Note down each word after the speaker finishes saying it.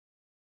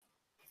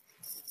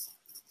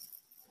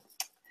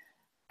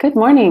Good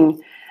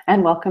morning,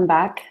 and welcome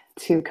back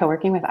to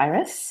Coworking with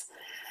Iris,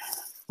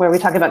 where we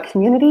talk about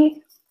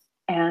community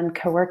and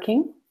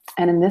co-working.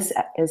 And in this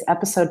is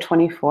episode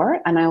 24,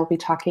 and I will be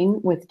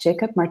talking with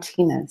Jacob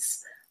Martinez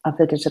of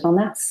the Digital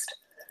Nest.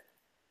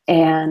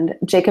 And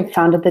Jacob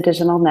founded the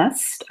Digital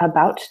Nest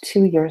about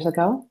 2 years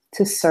ago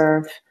to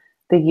serve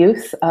the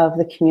youth of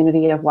the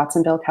community of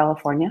Watsonville,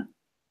 California.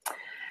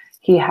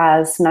 He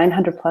has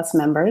 900 plus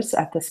members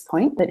at this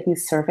point that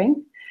he's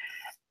serving.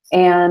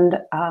 And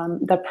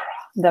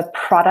the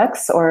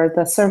products or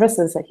the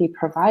services that he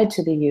provides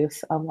to the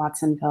youth of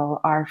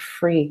Watsonville are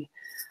free.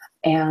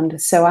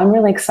 And so I'm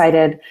really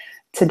excited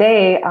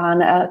today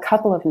on a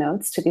couple of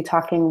notes to be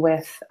talking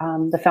with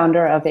the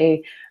founder of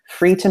a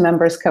free to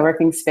members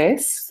co-working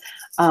space.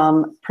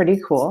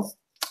 Pretty cool.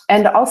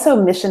 And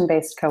also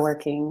mission-based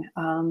co-working,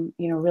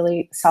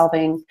 really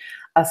solving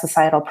a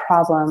societal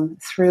problem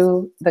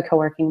through the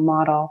co-working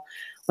model,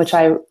 which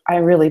I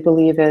really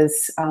believe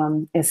is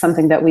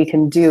something that we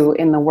can do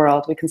in the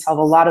world. We can solve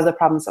a lot of the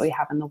problems that we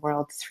have in the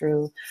world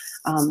through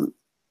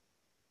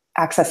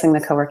accessing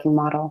the co-working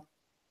model.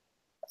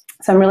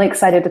 So I'm really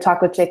excited to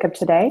talk with Jacob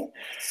today,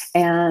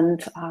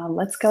 and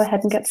let's go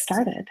ahead and get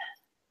started.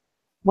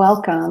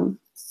 Welcome.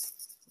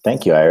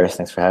 Thank you, Iris.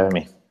 Thanks for having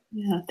me.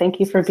 Yeah, thank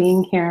you for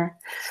being here.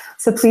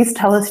 So please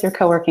tell us your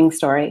co-working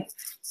story.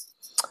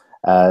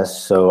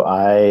 So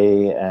I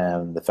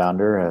am the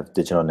founder of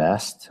Digital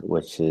Nest,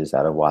 which is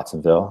out of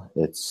Watsonville.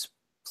 It's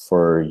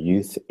for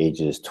youth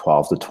ages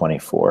 12 to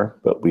 24,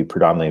 but we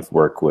predominantly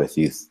work with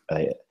youth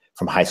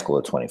from high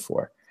school to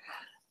 24.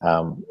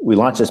 We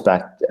launched this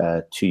back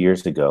 2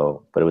 years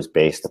ago, but it was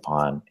based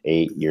upon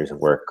 8 years of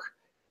work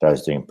that I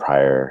was doing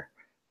prior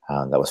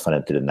that was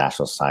funded through the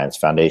National Science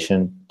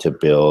Foundation to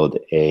build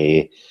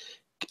a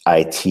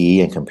IT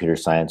and computer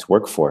science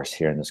workforce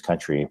here in this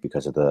country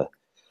because of the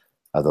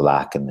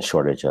lack and the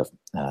shortage of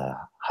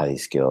highly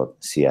skilled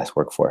CS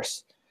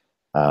workforce.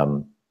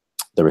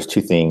 There was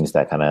two things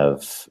that kind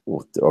of,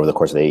 over the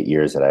course of the 8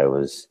 years that I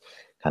was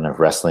kind of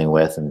wrestling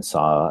with and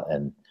saw,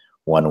 and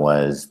one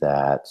was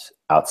that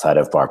outside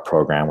of our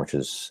program, which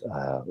is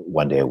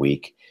 1 day a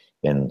week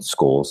in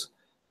schools,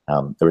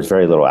 there was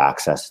very little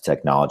access to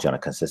technology on a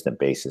consistent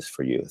basis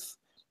for youth.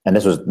 And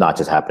this was not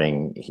just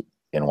happening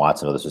in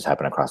Watsonville, this was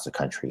happening across the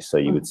country. So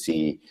you would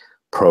see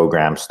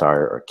programs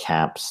start or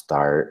camps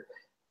start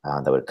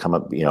that would come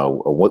up, a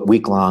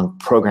week-long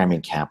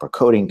programming camp or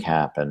coding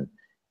camp, and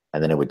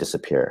then it would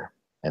disappear.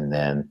 And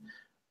then,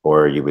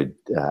 or you would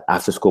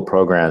after-school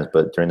programs,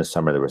 but during the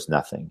summer there was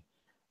nothing.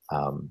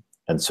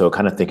 And so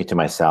kind of thinking to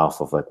myself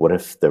of like, what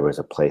if there was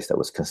a place that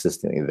was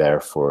consistently there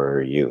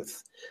for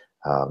youth,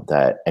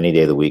 that any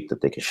day of the week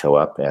that they could show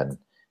up and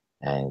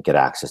get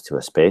access to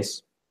a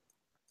space.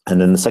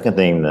 And then the second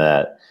thing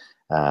that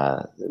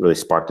really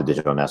sparked the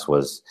Digital Nest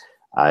was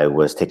I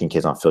was taking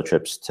kids on field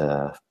trips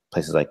to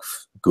places like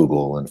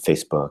Google and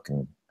Facebook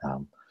and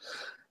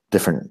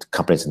different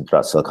companies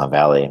throughout Silicon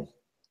Valley.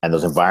 And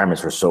those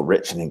environments were so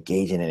rich and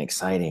engaging and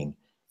exciting.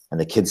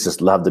 And the kids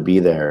just loved to be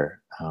there.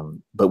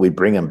 But we'd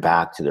bring them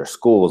back to their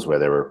schools where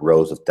there were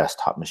rows of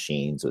desktop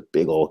machines with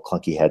big old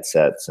clunky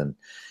headsets and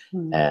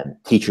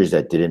teachers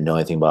that didn't know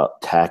anything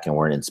about tech and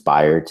weren't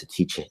inspired to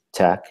teach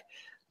tech.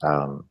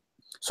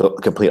 So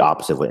complete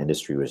opposite of what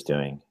industry was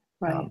doing.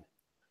 Right.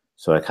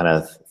 So I kind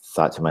of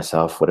thought to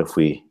myself, what if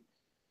we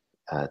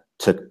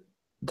took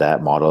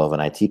that model of an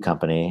IT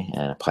company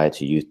and applied it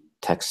to youth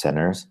tech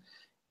centers?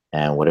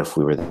 And what if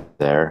we were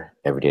there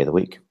every day of the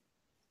week?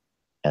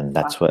 And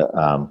that's what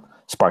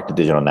sparked the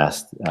Digital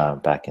Nest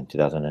back in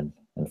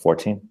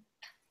 2014.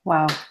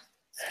 Wow.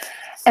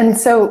 And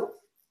so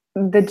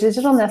the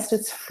Digital Nest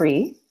is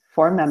free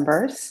for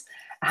members.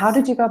 How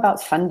did you go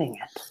about funding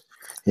it?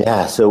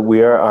 Yeah, so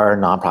we are our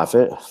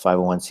nonprofit,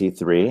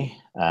 501c3.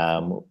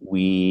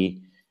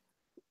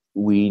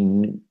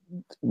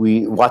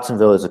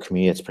 Watsonville is a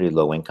community that's pretty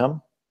low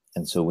income,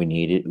 and so we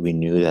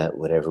knew that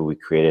whatever we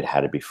created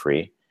had to be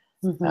free.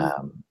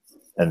 Mm-hmm.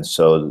 And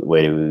so the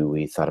way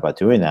we thought about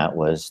doing that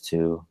was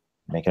to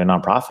make it a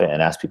nonprofit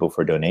and ask people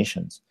for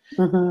donations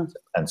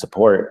and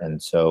support.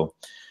 And so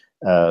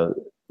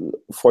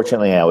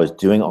fortunately, I was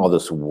doing all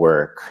this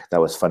work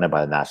that was funded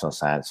by the National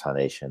Science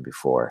Foundation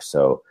before.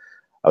 So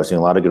I was doing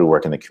a lot of good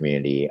work in the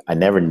community. I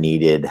never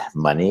needed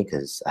money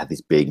because I had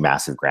these big,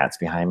 massive grants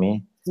behind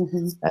me.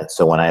 Mm-hmm. And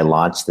so when I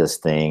launched this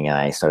thing and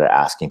I started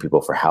asking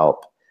people for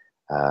help,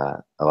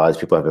 a lot of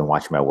these people have been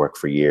watching my work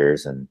for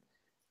years, and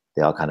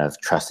they all kind of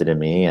trusted in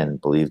me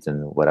and believed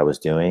in what I was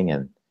doing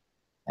and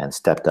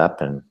stepped up.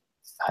 And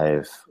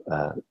I've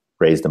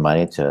raised the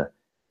money to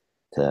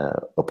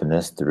open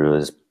this through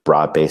this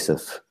broad base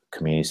of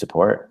community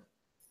support.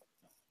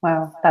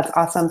 Wow, that's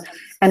awesome.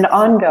 And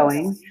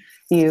ongoing,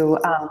 you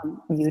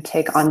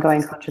take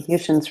ongoing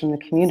contributions from the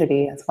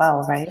community as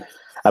well, right?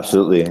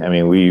 Absolutely. I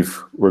mean,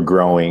 we're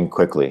growing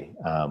quickly.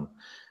 Our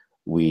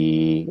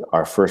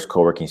first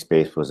co-working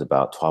space was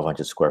about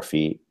 1,200 square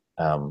feet.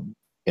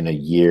 In a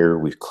year,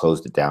 we've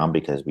closed it down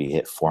because we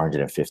hit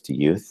 450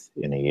 youth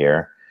in a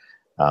year.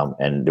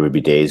 And there would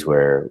be days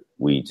where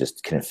we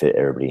just couldn't fit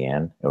everybody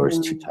in. It was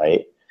too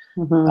tight.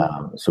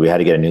 Mm-hmm. So we had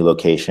to get a new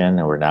location,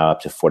 and we're now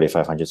up to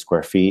 4,500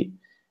 square feet.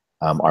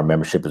 Our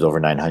membership is over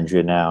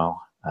 900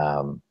 now.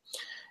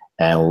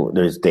 And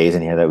there's days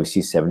in here that we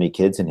see 70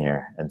 kids in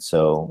here. And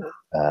so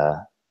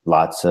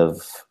lots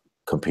of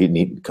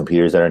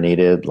computers that are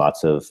needed,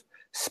 lots of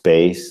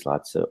space,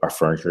 lots of our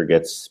furniture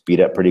gets speed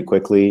up pretty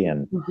quickly.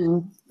 And Mm-hmm.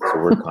 so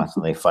we're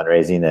constantly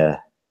fundraising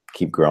to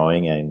keep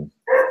growing and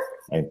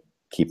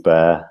keep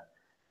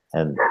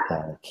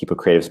keep a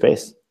creative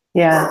space.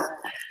 Yeah.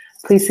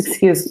 Please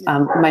excuse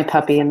my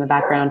puppy in the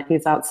background.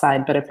 He's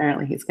outside, but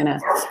apparently he's going to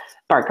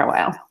bark a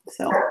while.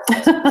 So,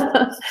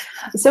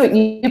 so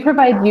you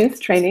provide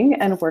youth training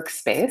and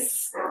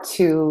workspace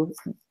to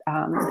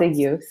the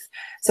youth.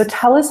 So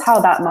tell us how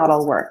that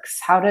model works.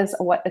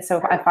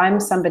 So if I'm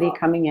somebody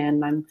coming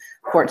in, I'm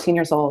 14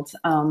 years old,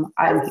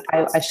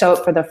 I show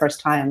up for the first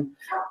time,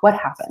 what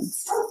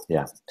happens?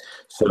 Yeah.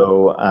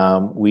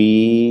 So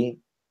we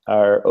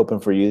are open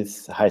for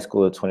youth, high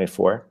school to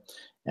 24,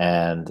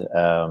 and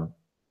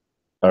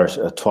or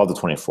 12 to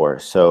 24.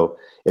 So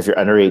if you're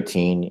under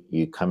 18,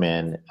 you come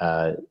in,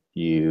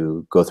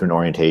 you go through an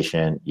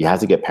orientation. You have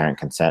to get parent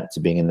consent to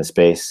being in the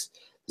space.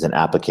 There's an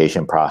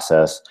application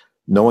process.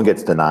 No one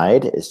gets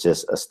denied. It's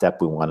just a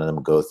step we wanted them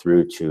to go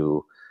through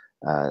to,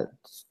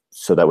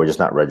 so that we're just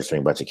not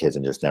registering a bunch of kids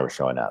and just never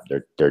showing up.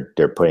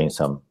 They're putting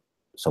some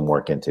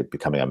work into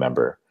becoming a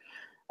member.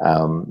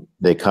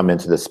 They come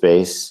into the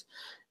space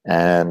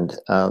and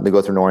they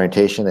go through an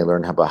orientation. They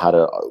learn about how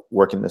to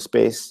work in the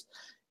space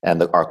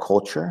and our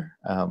culture,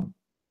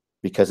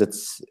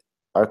 because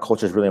our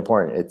culture is really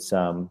important. It's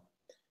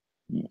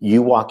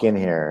you walk in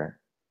here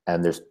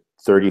and there's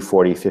 30,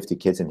 40, 50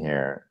 kids in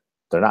here.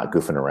 They're not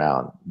goofing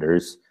around. They're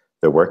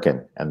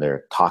working and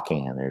they're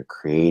talking and they're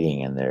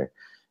creating and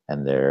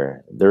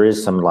there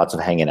is lots of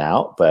hanging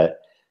out,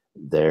 but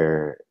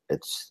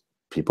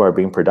people are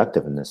being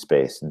productive in this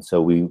space. And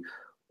so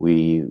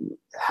we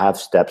have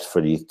steps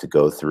for these to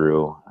go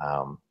through,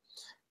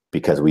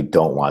 because we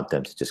don't want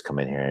them to just come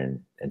in here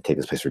and take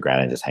this place for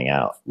granted and just hang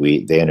out.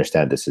 They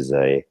understand this is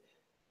a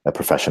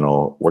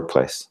professional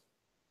workplace.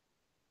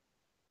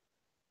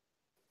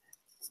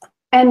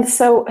 And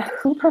so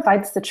who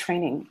provides the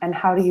training and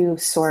how do you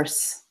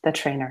source the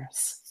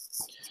trainers?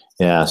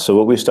 Yeah, so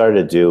what we started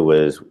to do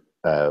was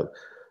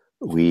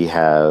we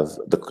have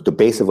the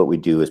base of what we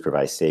do is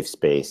provide safe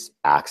space,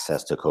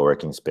 access to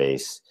co-working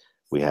space.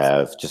 We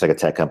have, just like a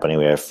tech company,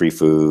 we have free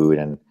food,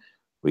 and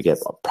we get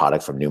a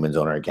product from Newman's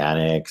Own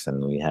Organics,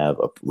 and we have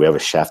a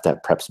chef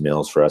that preps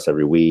meals for us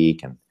every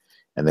week, and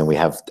then we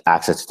have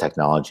access to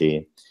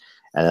technology.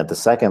 And at the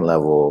second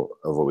level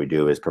of what we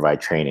do is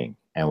provide training,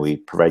 and we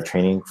provide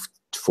training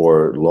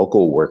for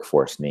local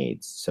workforce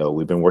needs. So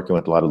we've been working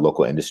with a lot of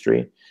local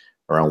industry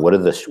around what are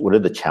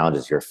the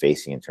challenges you're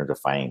facing in terms of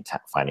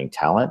finding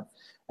talent,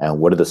 and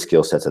what are the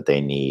skill sets that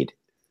they need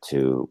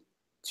to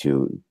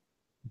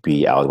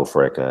be eligible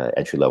for like a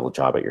entry level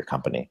job at your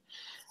company.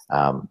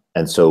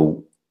 And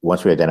so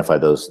once we identify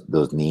those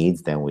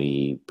needs, then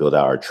we build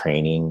out our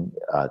training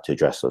to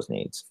address those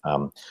needs.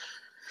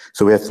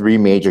 So we have three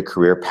major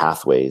career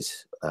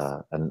pathways,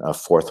 and a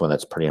fourth one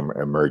that's pretty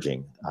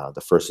emerging.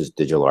 The first is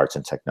digital arts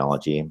and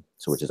technology,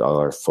 which is all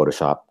our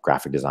Photoshop,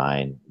 graphic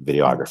design,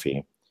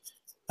 videography.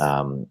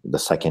 The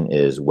second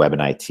is web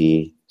and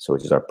IT,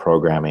 which is our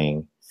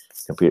programming.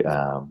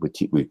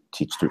 We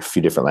teach through a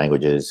few different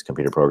languages,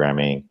 computer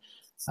programming,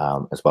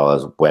 as well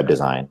as web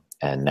design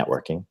and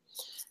networking.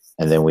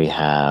 And then we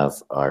have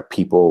our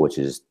people, which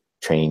is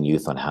training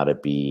youth on how to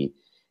be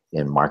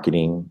in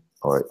marketing,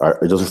 or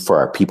those are for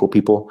our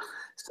people.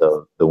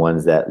 So the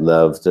ones that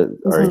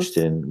are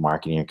interested in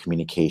marketing or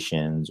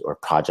communications or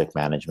project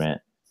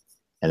management.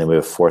 And then we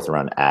have a fourth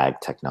around ag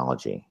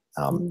technology.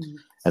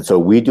 And so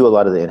we do a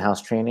lot of the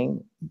in-house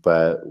training,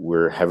 but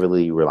we're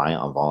heavily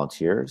reliant on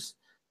volunteers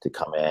to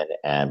come in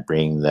and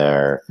bring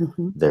their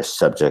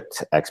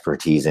subject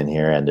expertise in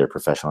here and their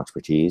professional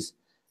expertise.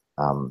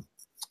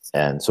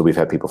 And so we've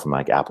had people from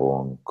like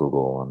Apple and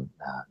Google and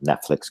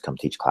Netflix come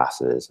teach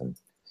classes,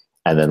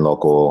 and then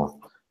local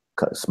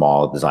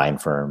small design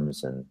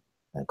firms and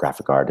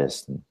graphic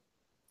artists. And,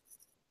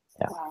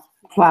 yeah.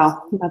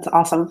 Wow, that's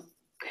awesome.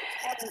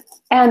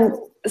 And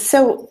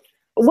so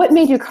what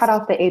made you cut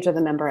off the age of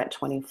the member at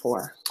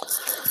 24?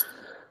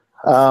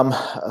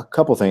 A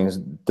couple things.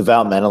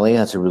 Developmentally,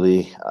 that's a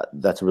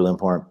really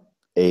important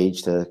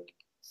age to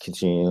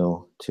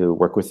continue to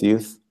work with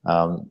youth.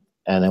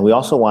 And then we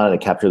also wanted to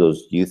capture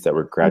those youth that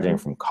were graduating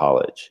from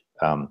college.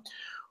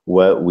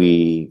 What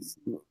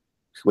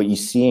you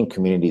see in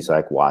communities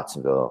like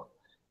Watsonville,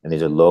 and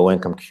these are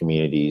low-income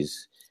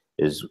communities,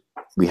 is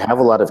we have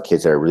a lot of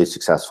kids that are really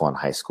successful in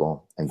high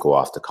school and go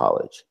off to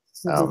college.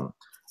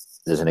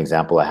 There's an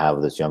example I have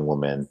of this young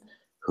woman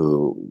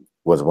who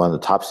was one of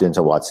the top students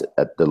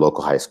at the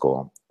local high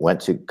school,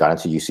 got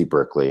into UC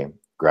Berkeley,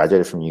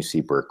 graduated from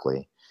UC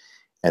Berkeley,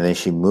 and then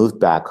she moved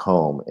back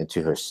home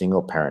into her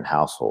single-parent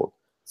household.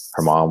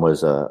 Her mom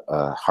was a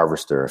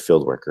harvester, a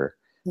field worker.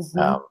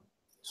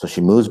 So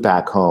she moves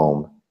back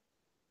home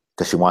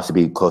because she wants to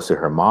be close to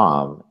her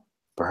mom,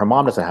 but her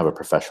mom doesn't have a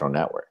professional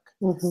network.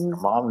 Mm-hmm.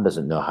 Her mom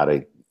doesn't know how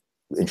to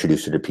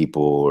introduce her to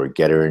people or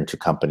get her into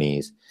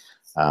companies.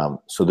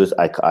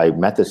 I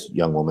met this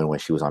young woman when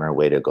she was on her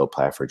way to go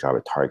apply for a job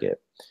at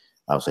Target.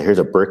 So here's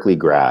a Berkeley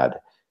grad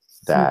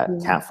that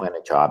Mm-hmm. can't find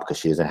a job because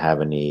she doesn't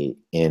have any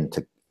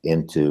into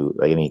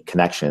like any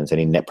connections,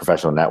 any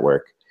professional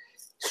network,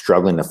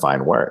 struggling to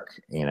find work,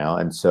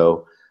 And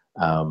so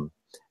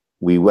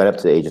we went up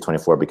to the age of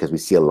 24 because we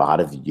see a lot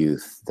of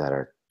youth that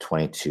are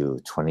 22,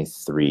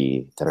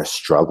 23 that are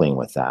struggling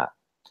with that.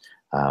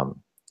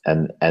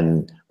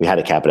 And we had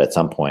to cap it at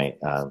some point,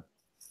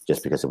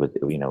 just because it would,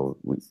 we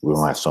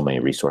don't have so many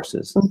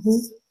resources. Mm-hmm.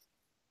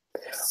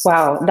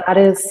 Wow, that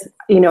is,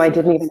 I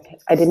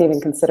didn't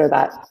even consider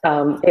that.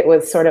 It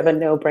was sort of a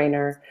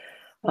no-brainer,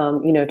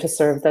 to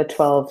serve the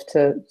 12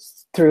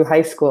 through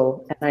high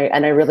school,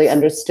 and I really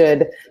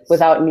understood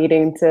without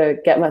needing to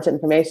get much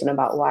information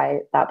about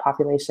why that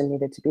population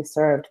needed to be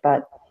served.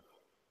 But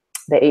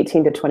the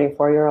 18 to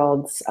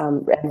 24-year-olds,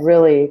 and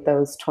really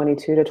those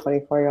 22 to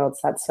 24-year-olds,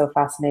 that's so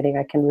fascinating.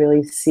 I can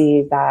really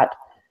see that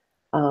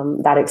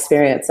that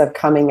experience of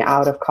coming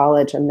out of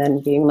college and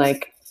then being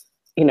like,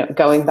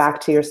 going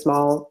back to your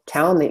small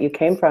town that you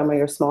came from or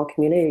your small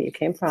community that you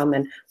came from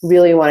and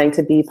really wanting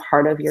to be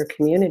part of your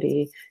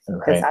community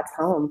because Right. that's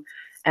home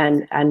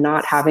and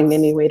not having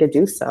any way to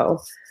do so.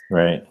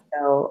 Right.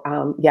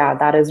 So, yeah,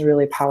 that is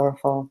really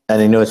powerful.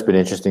 And I know it's been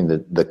interesting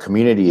that the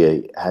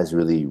community has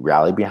really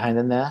rallied behind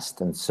the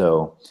Nest. And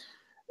so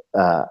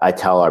I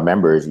tell our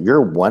members,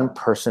 you're one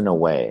person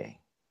away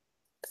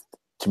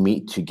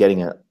to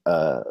getting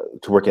to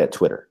work at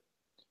Twitter.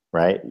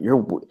 Right.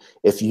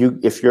 If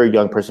you're a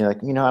young person, you're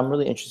like, I'm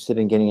really interested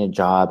in getting a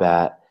job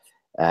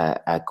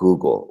at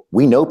Google.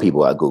 We know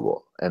people at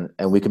Google and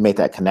we can make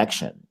that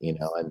connection,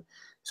 and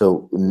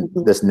so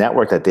this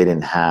network that they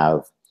didn't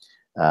have,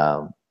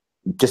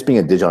 just being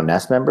a Digital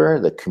Nest member,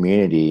 the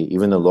community,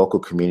 even the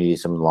local community,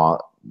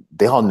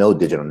 they all know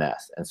Digital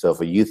Nest. And so if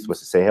a youth was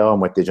to say, oh,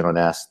 I'm with Digital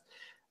Nest,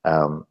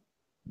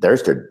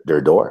 there's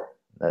their door.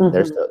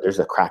 There's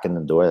a crack in the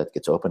door that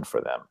gets opened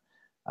for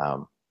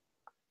them.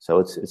 So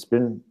it's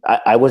been,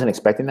 I wasn't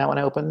expecting that when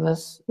I opened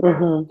this,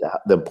 the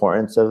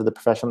importance of the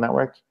professional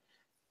network,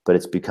 but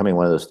it's becoming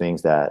one of those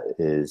things that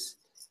is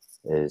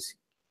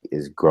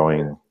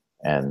growing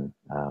and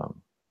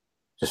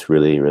just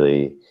really,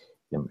 really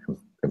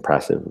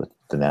impressive with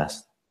the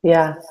Nest.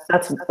 Yeah,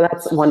 that's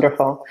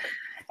wonderful.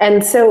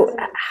 And so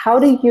how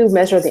do you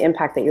measure the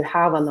impact that you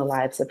have on the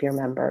lives of your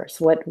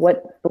members? What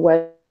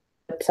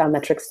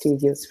metrics do you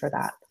use for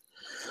that?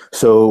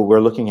 So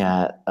we're looking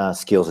at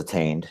skills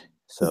attained.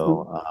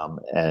 So,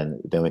 and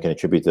then we can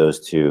attribute those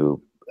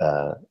to,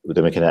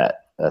 then we can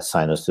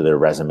assign those to their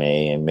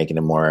resume and making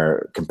them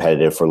more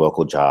competitive for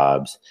local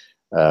jobs.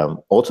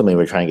 Ultimately,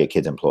 we're trying to get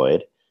kids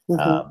employed.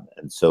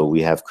 And so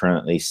we have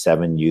currently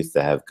 7 youth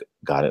that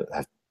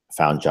have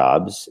found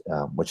jobs,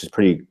 which is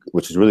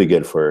really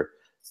good for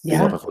being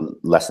open for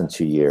less than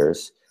 2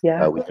 years.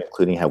 Yeah. We've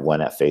including have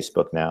one at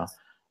Facebook now.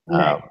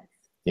 Nice.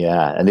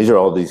 Yeah, and these are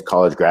all these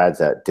college grads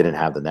that didn't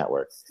have the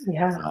network.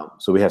 Yeah.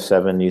 So we have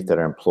 7 youth that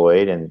are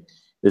employed, and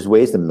there's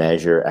ways to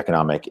measure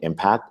economic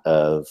impact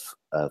of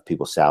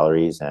people's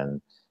salaries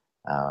and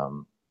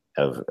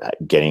of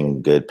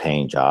getting good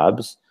paying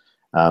jobs.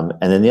 And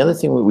then the other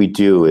thing we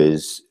do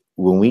is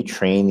when we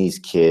train these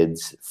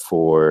kids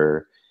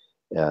for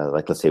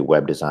like, let's say,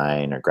 web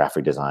design or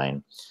graphic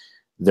design,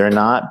 they're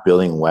not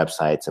building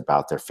websites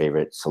about their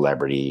favorite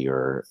celebrity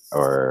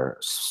or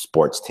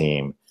sports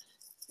team.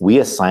 We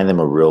assign them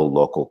a real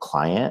local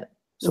client.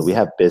 So we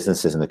have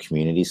businesses in the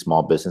community,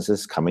 small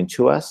businesses coming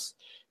to us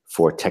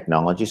for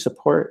technology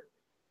support.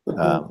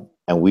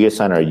 And we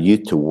assign our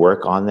youth to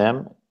work on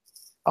them,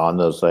 on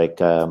those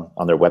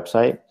on their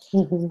website.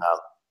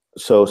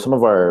 So some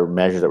of our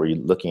measures that we're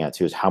looking at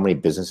too is how many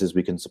businesses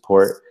we can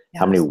support,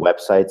 how many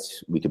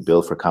websites we could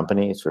build for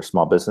companies, for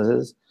small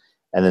businesses.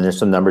 And then there's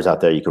some numbers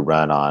out there you could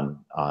run on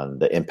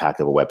the impact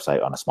of a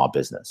website on a small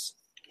business.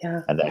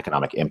 Yeah. And the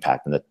economic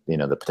impact and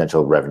the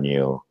potential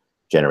revenue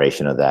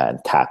generation of that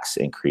and tax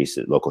increase,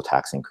 local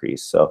tax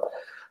increase. So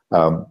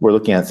we're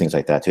looking at things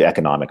like that too,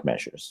 economic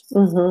measures.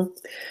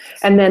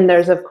 And then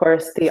there's, of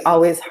course, the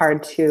always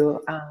hard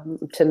to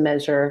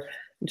measure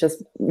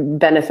just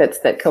benefits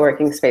that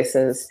co-working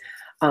spaces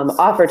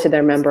offer to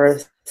their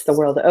members the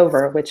world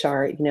over, which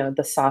are,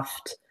 the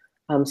soft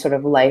sort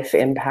of life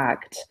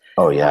impact.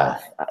 Oh yeah.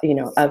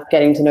 Of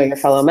getting to know your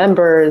fellow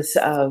members,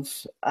 of,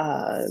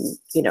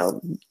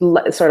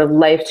 sort of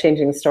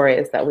life-changing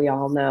stories that we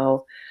all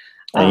know.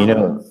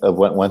 And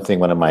one thing,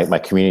 one of my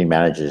community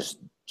managers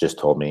just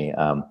told me,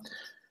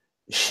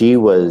 she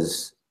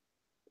was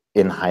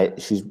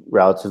she's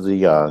relatively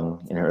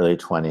young, in her early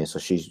 20s. So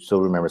she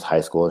still remembers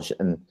high school.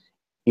 And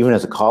even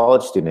as a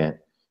college student,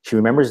 she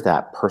remembers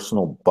that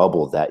personal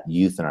bubble that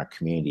youth in our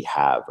community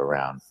have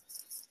around.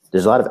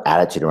 There's a lot of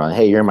attitude around,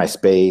 hey, you're in my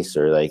space,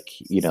 or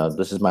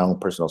this is my own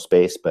personal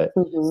space. But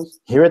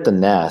here at the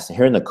Nest,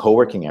 here in the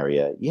co-working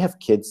area, you have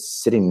kids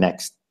sitting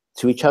next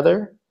to each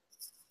other,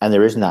 and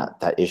there is not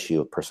that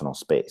issue of personal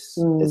space.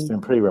 It's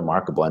been pretty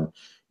remarkable. And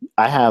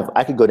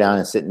I could go down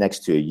and sit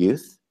next to a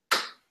youth,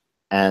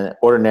 And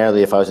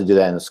ordinarily, if I was to do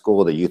that in the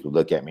school, the youth would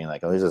look at me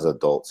like, oh, there's this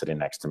adult sitting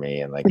next to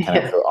me, and like kind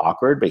of Yeah. feel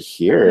awkward. But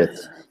here,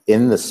 it's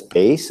in the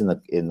space,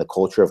 in the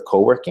culture of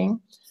co-working,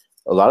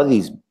 a lot of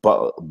these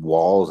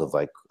walls of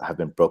like have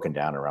been broken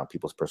down around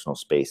people's personal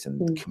space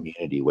and Mm.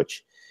 community,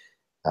 which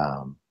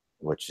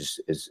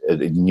is a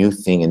new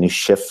thing, a new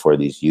shift for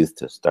these youth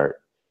to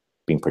start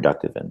being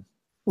productive in.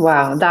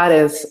 Wow, that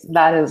is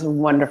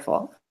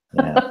wonderful.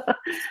 Yeah.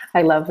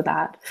 I love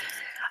that.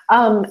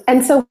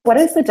 And so, what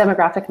is the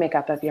demographic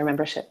makeup of your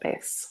membership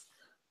base?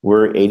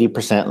 We're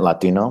 80%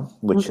 Latino,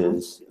 which Mm-hmm.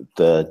 is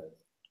the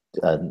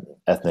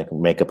ethnic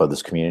makeup of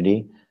this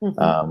community.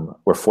 Mm-hmm.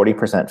 We're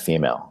 40%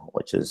 female,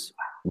 which is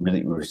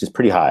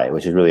pretty high,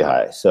 which is really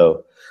high.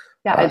 So,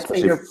 Yeah, I'd say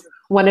especially you're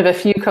one of a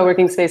few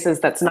co-working spaces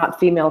that's not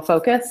female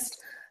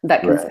focused that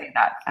can right. say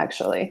that,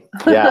 actually.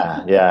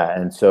 Yeah.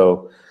 And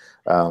so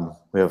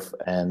we have,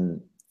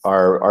 and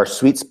our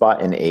sweet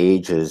spot in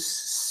age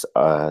is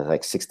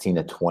like 16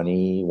 to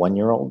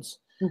 21-year-olds.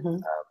 Mm-hmm.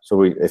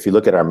 So if you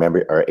look at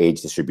our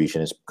age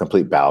distribution, is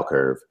complete bell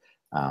curve.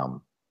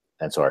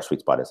 And so our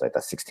sweet spot is like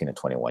that 16 to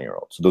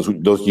 21-year-olds. So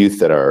those youth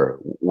that are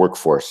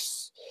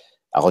workforce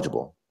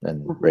eligible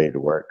and Mm-hmm. ready to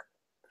work.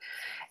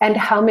 And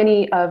how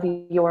many of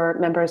your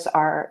members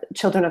are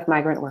children of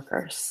migrant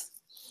workers?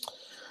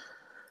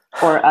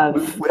 Or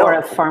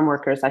of farm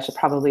workers? I should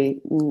probably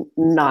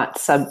not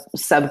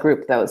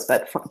subgroup those,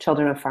 but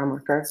children of farm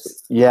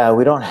workers. Yeah,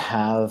 we don't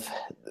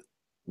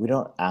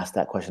ask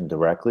that question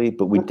directly,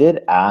 but we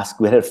did ask.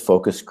 We had a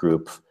focus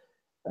group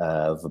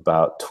of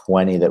about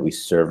 20 that we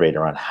surveyed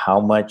around how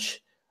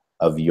much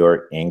of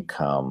your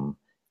income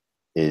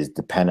is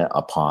dependent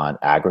upon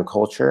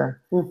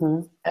agriculture.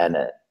 Mm-hmm. And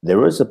there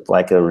was a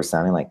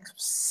resounding like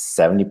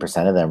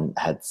 70% of them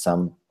had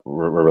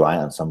were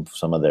relying on some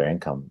of their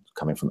income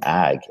coming from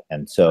ag.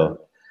 And so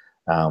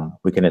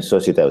we can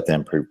associate that with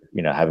them,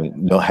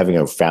 having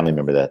a family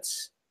member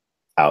that's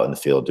out in the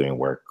field doing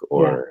work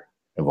or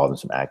involved in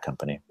some ag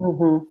company.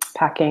 Mm-hmm.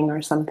 Packing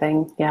or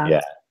something.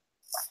 Yeah.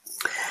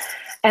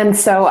 And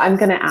so I'm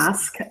going to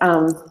ask,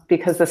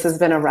 because this has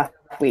been a rough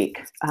week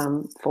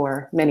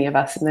for many of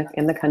us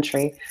in the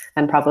country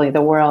and probably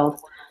the world.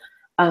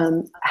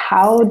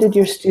 How did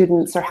your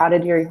students, or how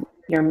did your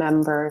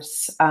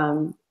members,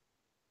 what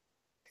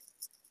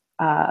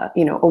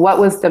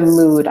was the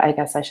mood, I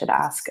guess I should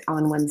ask,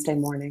 on Wednesday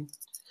morning?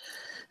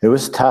 It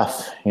was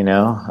tough, it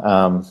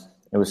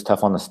was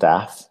tough on the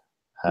staff.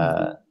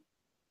 Mm-hmm.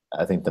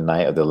 I think the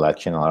night of the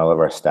election, a lot of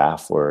our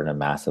staff were in a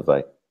massive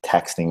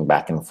texting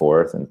back and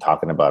forth and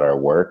talking about our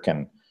work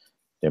and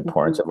the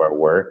importance of our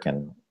work.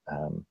 And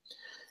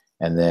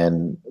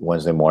then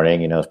Wednesday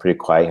morning, it was pretty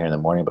quiet here in the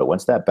morning, but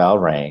once that bell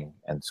rang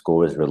and school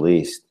was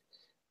released,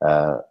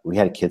 we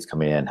had kids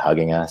coming in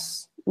hugging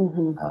us.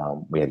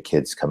 Mm-hmm. We had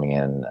kids coming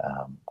in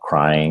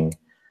crying.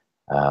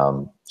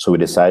 So we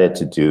decided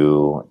to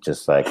do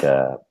just like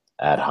a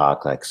ad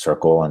hoc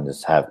circle and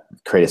just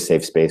create a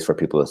safe space for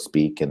people to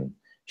speak and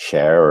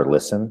share or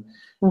listen.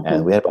 Mm-hmm.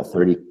 And we had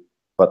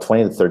about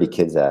 20 to 30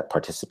 kids that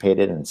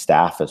participated, and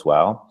staff as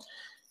well.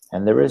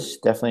 And there was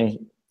definitely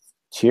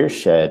tears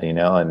shed, and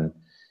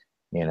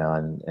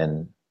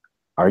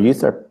our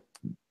youth are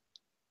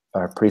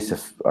pretty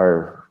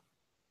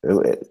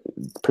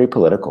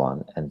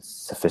political and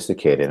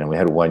sophisticated. And we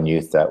had one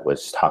youth that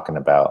was talking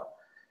about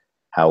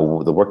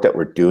how the work that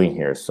we're doing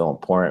here is so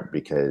important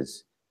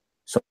because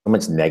so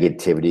much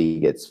negativity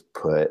gets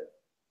put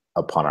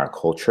upon our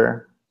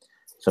culture.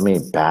 So many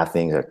bad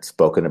things are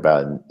spoken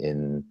about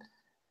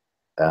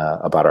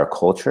about our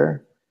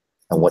culture,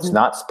 and what's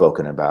not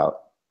spoken about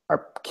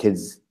are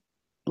kids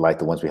like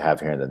the ones we have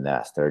here in the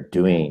nest that are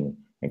doing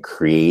and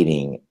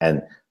creating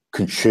and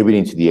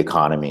contributing to the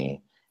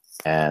economy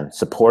and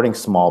supporting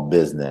small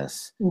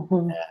business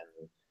and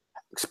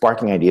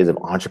sparking ideas of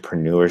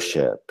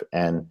entrepreneurship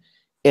and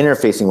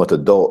interfacing with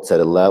adults at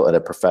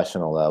a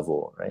professional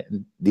level, right?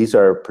 And these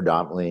are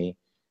predominantly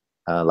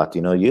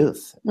Latino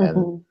youth,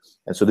 and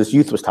so this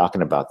youth was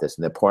talking about this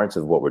and the importance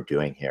of what we're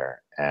doing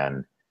here,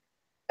 and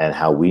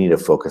how we need to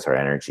focus our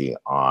energy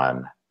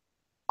on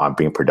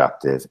being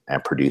productive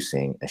and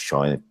producing and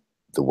showing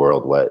the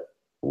world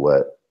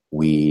what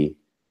we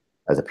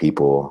as a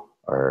people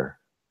are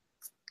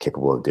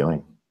capable of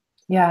doing.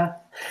 Yeah,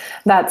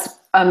 that's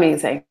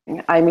amazing.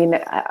 I mean,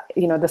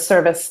 the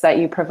service that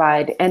you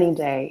provide any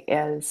day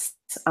is,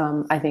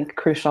 I think,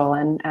 crucial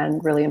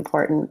and really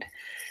important.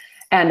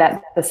 And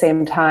at the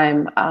same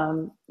time,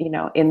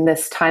 in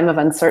this time of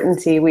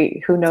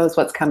uncertainty, who knows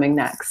what's coming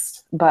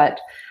next,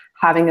 but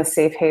having a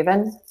safe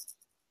haven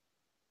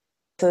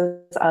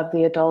of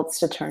the adults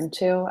to turn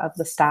to, of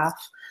the staff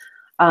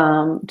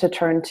to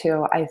turn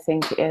to, I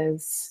think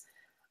is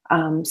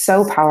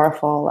so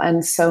powerful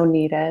and so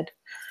needed.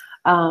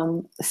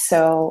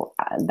 So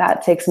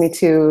that takes me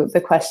to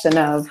the question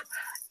of,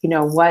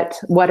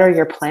 what are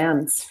your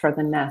plans for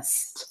the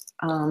nest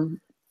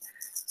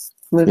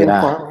moving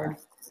forward?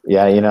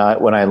 Yeah,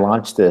 when I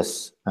launched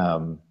this, I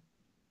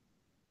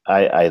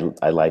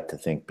like to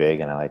think big,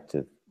 and I like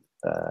to.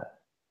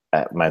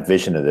 My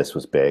vision of this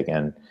was big,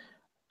 and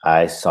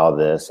I saw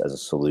this as a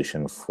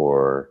solution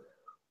for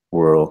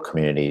rural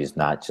communities,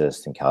 not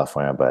just in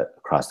California, but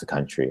across the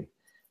country.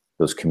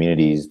 Those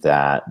communities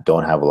that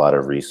don't have a lot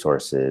of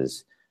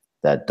resources,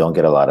 that don't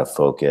get a lot of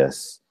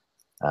focus.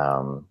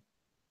 Um,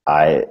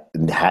 I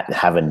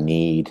have a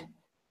need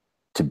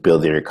to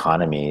build their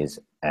economies,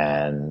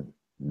 and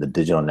the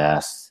digital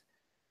nest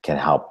can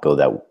help build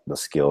the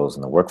skills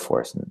and the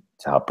workforce and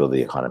to help build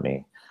the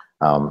economy.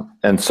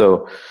 And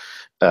so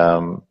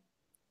um,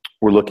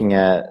 we're looking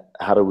at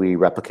how do we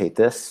replicate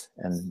this,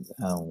 and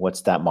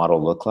what's that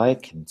model look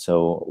like. And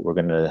so we're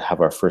going to have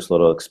our first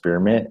little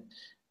experiment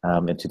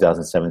in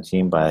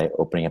 2017 by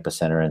opening up a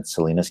center in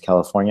Salinas,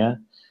 California,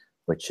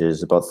 which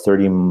is about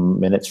 30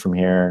 minutes from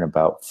here and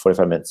about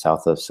 45 minutes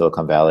south of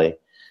Silicon Valley.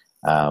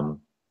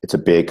 It's a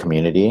big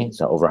community.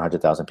 It's over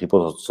 100,000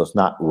 people, so it's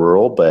not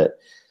rural, but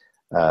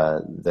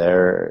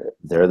they're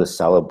the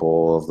salad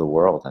bowl of the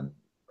world, and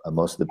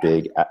most of the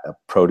big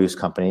produce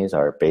companies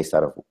are based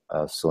out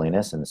of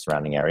Salinas and the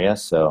surrounding area.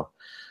 So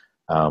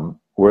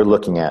we're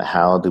looking at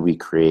how do we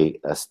create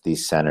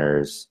these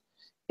centers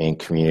in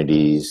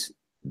communities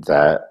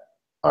that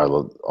are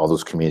all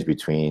those communities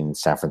between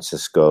San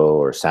Francisco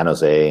or San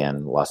Jose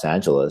and Los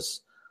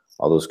Angeles,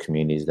 all those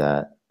communities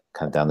that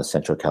kind of down the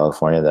central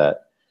California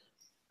that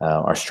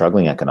are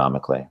struggling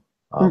economically.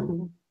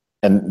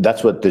 And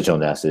that's what Digital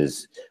Nest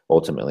is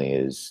ultimately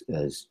is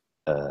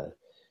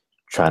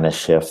trying to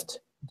shift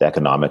the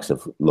economics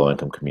of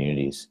low-income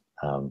communities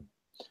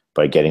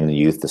by getting the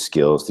youth the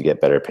skills to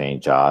get better paying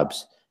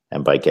jobs,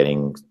 and by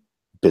getting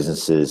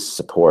businesses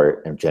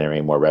support and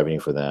generating more revenue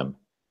for them,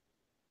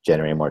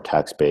 generating more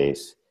tax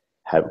base,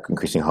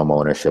 increasing home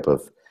ownership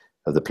of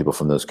the people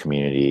from those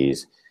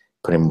communities,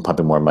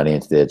 pumping more money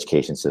into the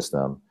education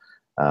system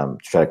to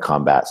try to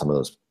combat some of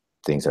those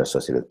things that are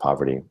associated with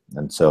poverty.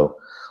 And so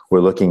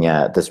we're looking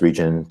at this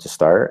region to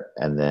start,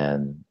 and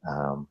then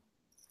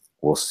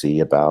we'll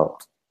see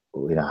about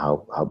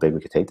how big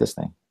we could take this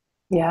thing.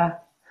 Yeah,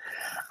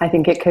 I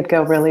think it could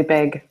go really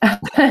big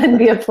and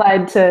be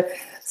applied to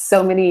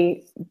so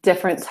many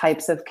different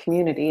types of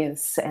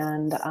communities,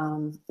 and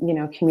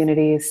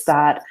communities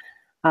that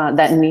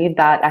need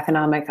that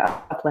economic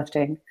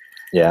uplifting.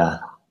 Yeah.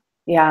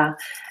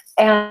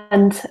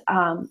 And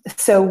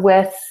so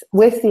with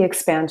the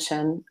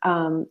expansion,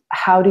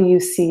 how do you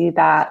see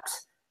that?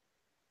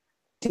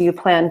 Do you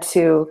plan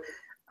to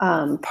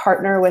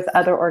partner with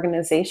other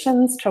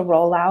organizations to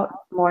roll out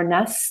more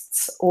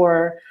nests,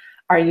 or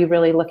are you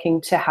really looking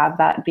to have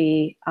that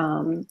be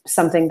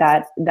something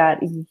that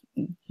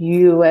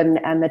you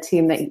and the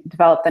team that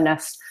developed the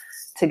nest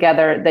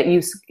together, that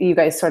you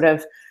guys sort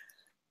of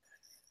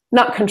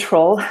not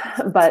control,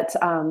 but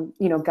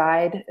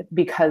guide,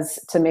 because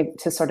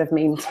to sort of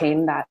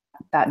maintain that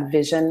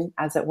vision,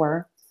 as it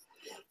were?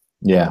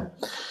 Yeah.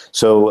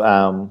 So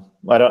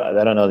I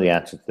don't know the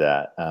answer to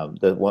that.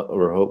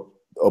 We're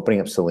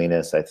opening up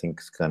Salinas, I think,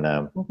 is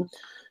gonna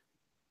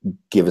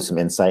give us some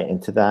insight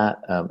into that.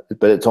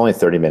 But it's only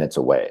 30 minutes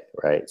away,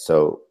 right?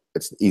 So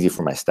it's easy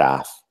for my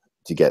staff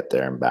to get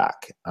there and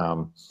back.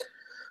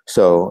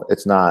 So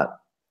it's not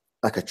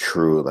like a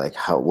true,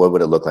 what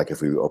would it look like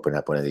if we opened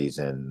up one of these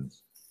in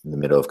the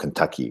middle of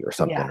Kentucky or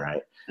something,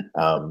 right?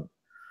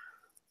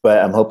 But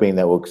I'm hoping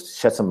that we'll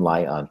shed some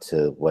light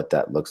onto what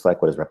that looks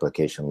like. What does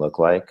replication look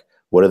like?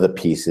 What are the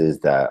pieces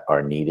that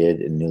are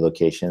needed in new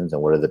locations,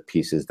 and what are the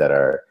pieces that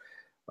are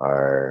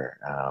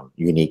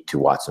unique to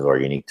Watsonville or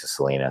unique to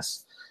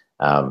Salinas?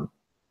 And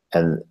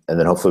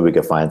then hopefully we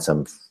can find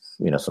some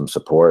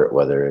support,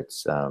 whether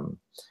it's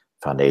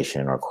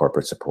foundation or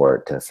corporate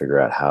support, to figure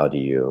out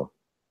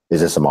is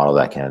this a model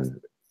that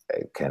can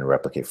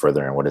replicate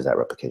further, and what does that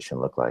replication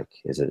look like?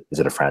 Is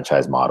it a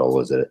franchise model?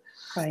 Is it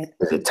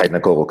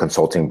technical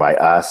consulting by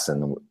us,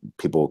 and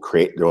people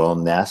create their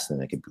own nest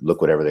and they can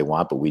look whatever they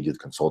want, but we do the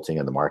consulting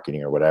and the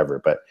marketing or whatever?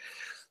 But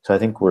so I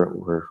think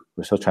we're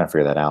still trying to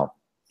figure that out.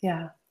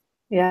 Yeah.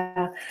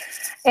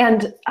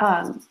 And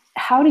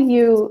how do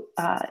you?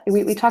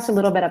 We talked a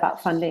little bit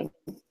about funding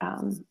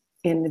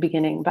in the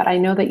beginning, but I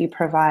know that you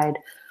provide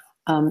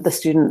the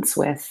students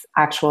with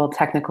actual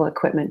technical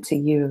equipment to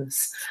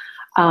use.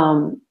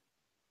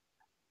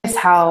 Is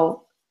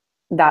how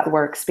that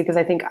works, because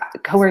I think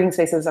co-working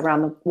spaces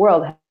around the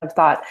world have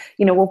thought,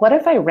 well, what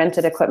if I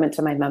rented equipment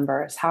to my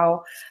members?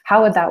 How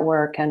would that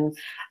work?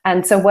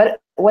 And so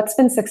what's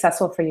been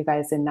successful for you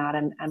guys in that,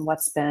 and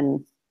what's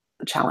been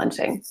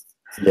challenging?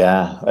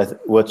 Yeah,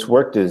 what's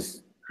worked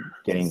is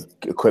getting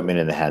equipment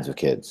in the hands of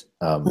kids.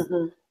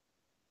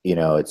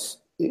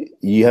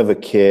 You have a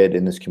kid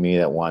in this community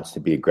that wants to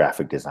be a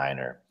graphic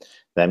designer.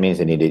 That means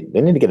they need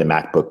to get a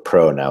MacBook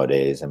Pro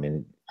nowadays. I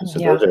mean, so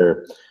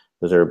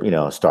those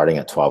are starting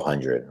at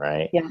 $1,200,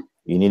 right? Yeah.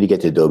 You need to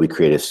get to Adobe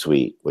Creative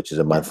Suite, which is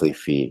a monthly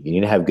fee. You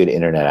need to have good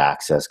internet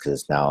access because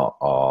it's now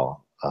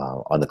all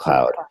on the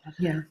cloud.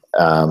 Yeah.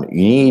 You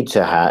need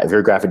to have, if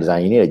you're a graphic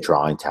designer, you need a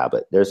drawing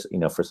tablet. There's,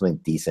 for something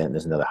decent,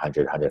 there's another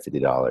 $100,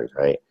 $150,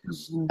 right?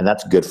 And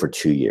that's good for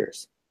 2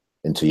 years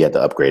until you have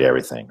to upgrade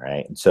everything,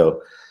 right? And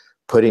so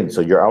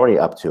you're already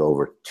up to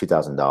over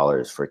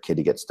 $2,000 for a kid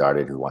to get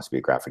started who wants to be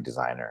a graphic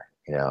designer.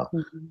 you know.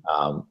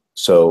 Mhm.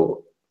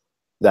 So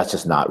that's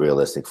just not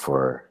realistic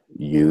for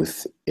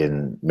youth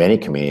in many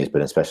communities,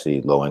 but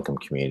especially low income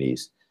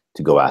communities,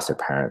 to go ask their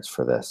parents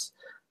for this.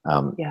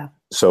 Um, Yeah.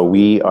 so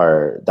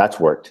that's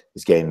worked,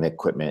 is getting the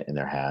equipment in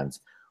their hands.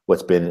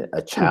 What's been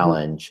a Mhm.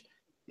 challenge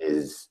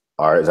is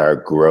our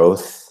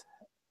growth.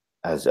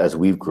 As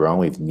we've grown,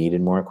 we've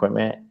needed more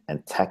equipment,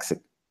 and tech's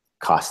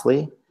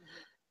costly,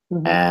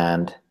 Mhm.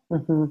 and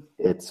Mhm.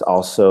 it's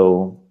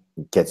also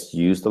gets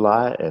used a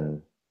lot,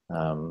 and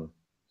um,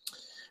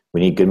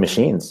 we need good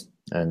machines,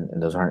 and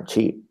those aren't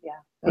cheap. Yeah.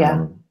 Yeah.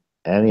 Um,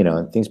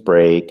 and things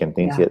break, and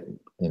things Yeah. get,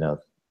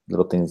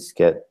 little things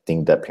get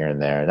dinged up here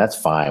and there, and that's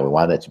fine. We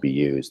want that to be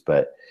used,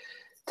 but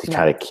to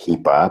try Yeah. to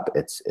keep up,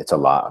 it's a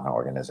lot on our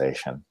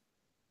organization.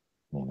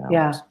 You know.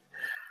 Yeah.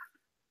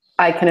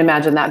 I can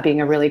imagine that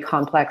being a really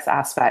complex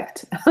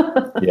aspect,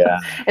 Yeah.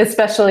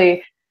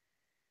 especially,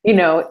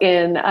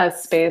 in a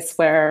space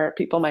where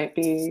people might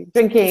be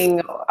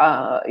drinking,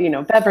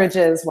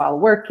 beverages while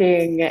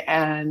working,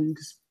 and,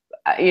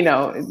 you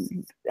know,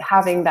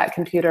 having that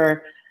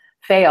computer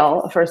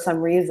fail for some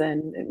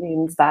reason, it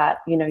means that,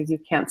 you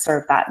can't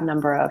serve that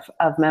number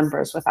of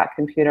members with that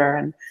computer,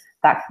 and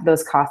that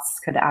those costs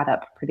could add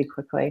up pretty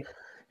quickly.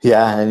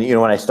 Yeah, and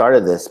when I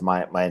started this,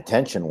 my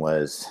intention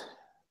was,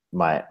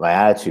 my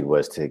attitude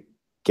was to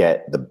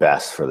get the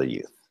best for the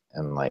youth,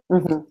 and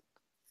Hmm.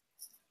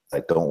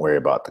 like, don't worry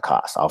about the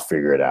cost. I'll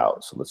figure it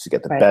out. So let's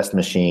get the Right. best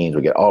machines.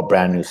 We get all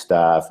brand new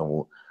stuff,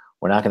 and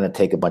we're not going to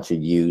take a bunch of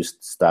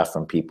used stuff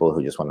from people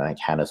who just want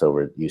to hand us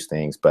over used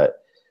things. But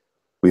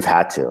we've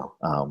had to,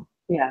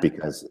 Yeah.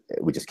 because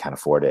we just can't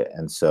afford it.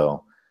 And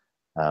so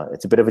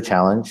it's a bit of a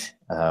challenge.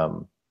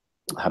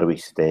 How do we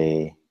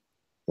stay?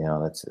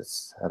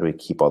 It's how do we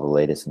keep all the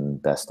latest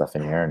and best stuff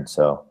in here? And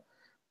so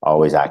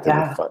always active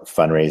with Yeah.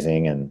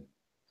 fundraising, and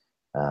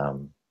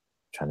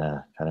trying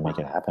to make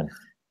it happen.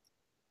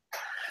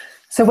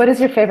 So, what is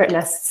your favorite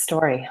Nest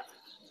story?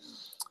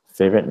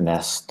 Favorite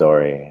Nest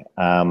story.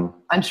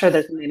 I'm sure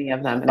there's many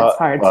of them, and it's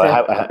hard Well,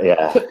 to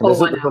yeah, pull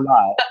one there's a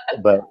lot,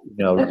 but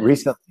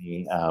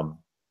recently,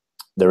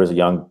 there was a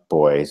young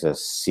boy, he's a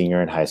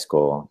senior in high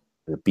school,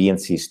 a B and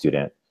C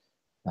student.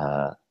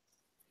 Uh,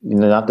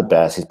 not the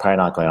best. He's probably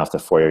not going off to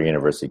four-year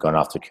university, going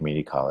off to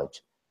community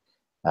college.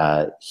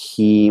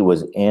 He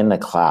was in a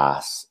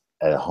class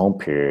at a home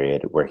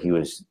period where he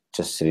was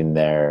just sitting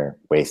there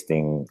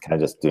wasting, kind of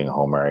just doing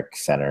homework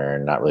center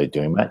and not really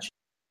doing much.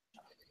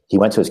 He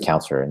went to his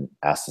counselor and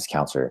asked his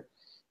counselor,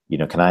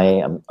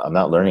 I'm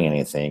not learning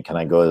anything. Can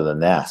I go to the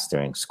Nest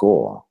during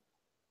school?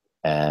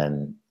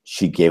 And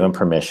she gave him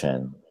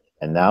permission.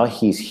 And now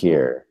he's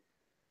here.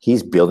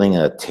 He's building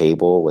a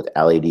table with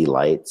LED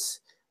lights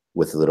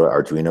with a little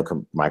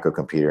Arduino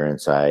microcomputer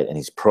inside, and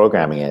he's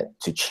programming it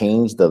to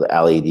change the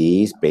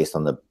LEDs based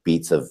on the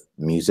beats of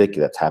music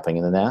that's happening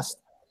in the Nest.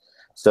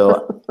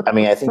 So, I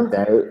mean, I think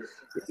that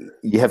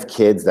you have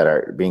kids that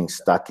are being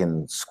stuck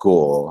in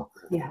school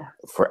Yeah.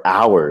 for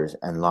hours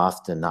and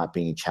often not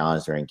being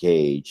challenged or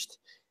engaged.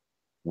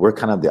 We're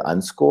kind of the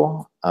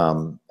unschool.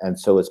 And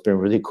so it's been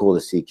really cool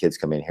to see kids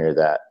come in here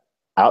that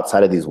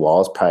outside of these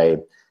walls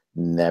probably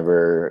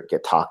never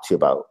get talked to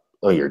about,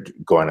 oh, you're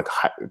going to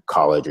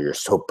college, or you're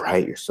so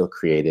bright, you're so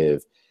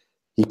creative.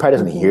 He probably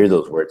doesn't Hmm. hear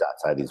those words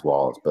outside these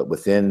walls, but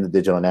within the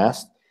digital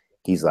nest,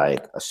 he's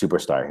like a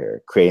superstar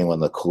here, creating one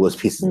of the coolest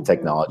pieces of Hmm.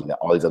 technology that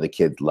all these other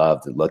kids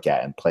love to look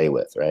at and play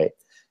with, right?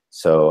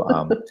 So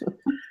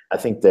I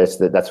think that's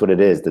what it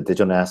is. The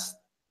digital nest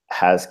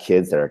has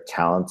kids that are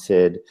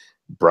talented,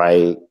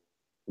 bright,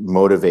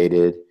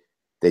 motivated.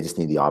 They just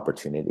need the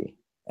opportunity,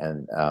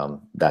 and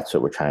that's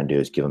what we're trying to do,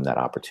 is give them that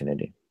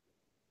opportunity.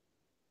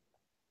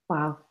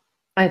 Wow.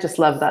 I just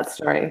love that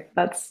story.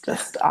 That's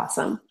just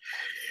awesome.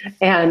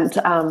 And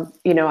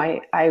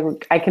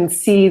I can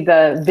see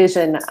the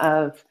vision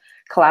of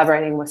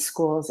collaborating with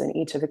schools in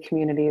each of the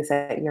communities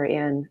that you're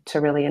in to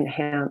really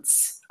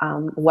enhance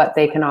what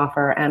they can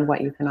offer and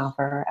what you can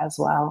offer as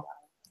well.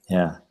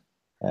 Yeah,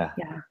 yeah.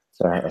 Yeah.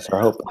 That's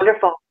our hope.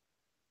 Wonderful.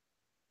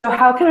 So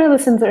how can our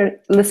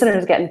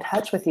listeners get in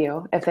touch with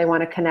you if they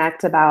want to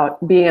connect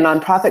about being a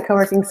nonprofit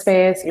co-working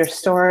space, your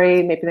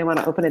story, maybe they want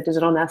to open a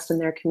digital nest in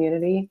their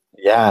community?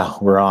 Yeah,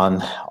 we're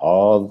on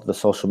all the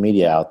social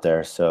media out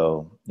there,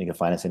 so you can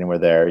find us anywhere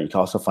there. You can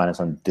also find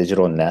us on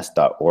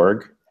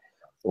digitalnest.org,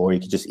 or you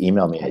can just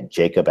email me Okay, at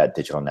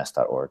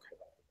jacob@digitalnest.org.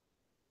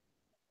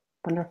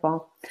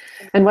 wonderful.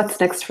 And what's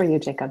next for you,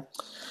 Jacob?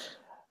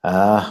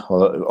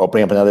 Well,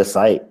 opening up another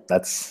site.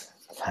 That's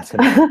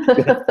going to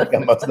take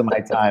up most of my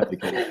time,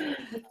 because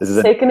this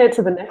is Taking it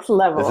to the next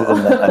level.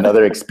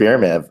 another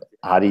experiment of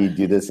how do you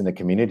do this in a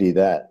community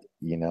that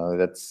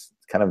that's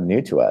kind of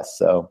new to us.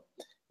 So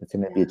it's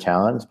going to be a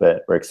challenge,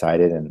 but we're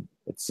excited, and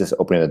it's just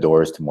opening the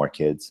doors to more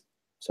kids.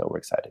 So we're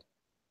excited.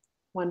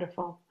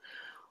 Wonderful.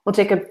 Well,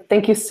 Jacob,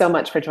 thank you so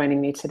much for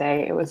joining me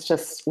today. It was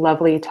just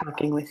lovely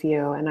talking with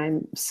you, and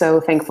I'm so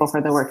thankful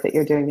for the work that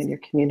you're doing in your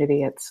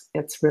community.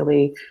 It's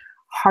really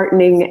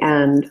heartening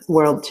and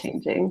world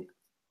changing.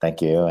 Thank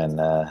you, and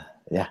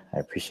yeah, I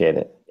appreciate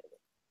it.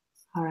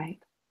 All right.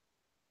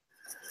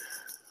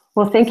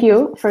 Well, thank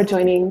you for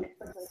joining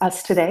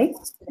us today.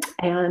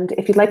 And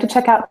if you'd like to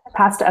check out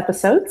past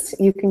episodes,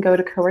 you can go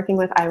to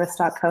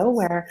coworkingwithiris.co,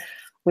 where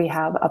we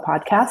have a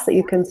podcast that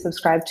you can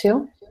subscribe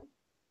to.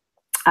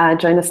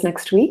 Join us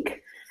next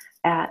week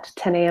at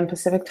 10 a.m.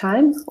 Pacific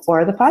time,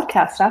 or the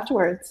podcast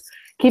afterwards.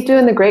 Keep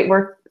doing the great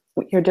work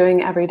you're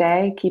doing every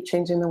day. Keep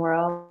changing the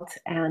world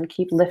and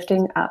keep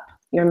lifting up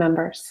your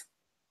members.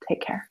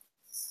 Take care.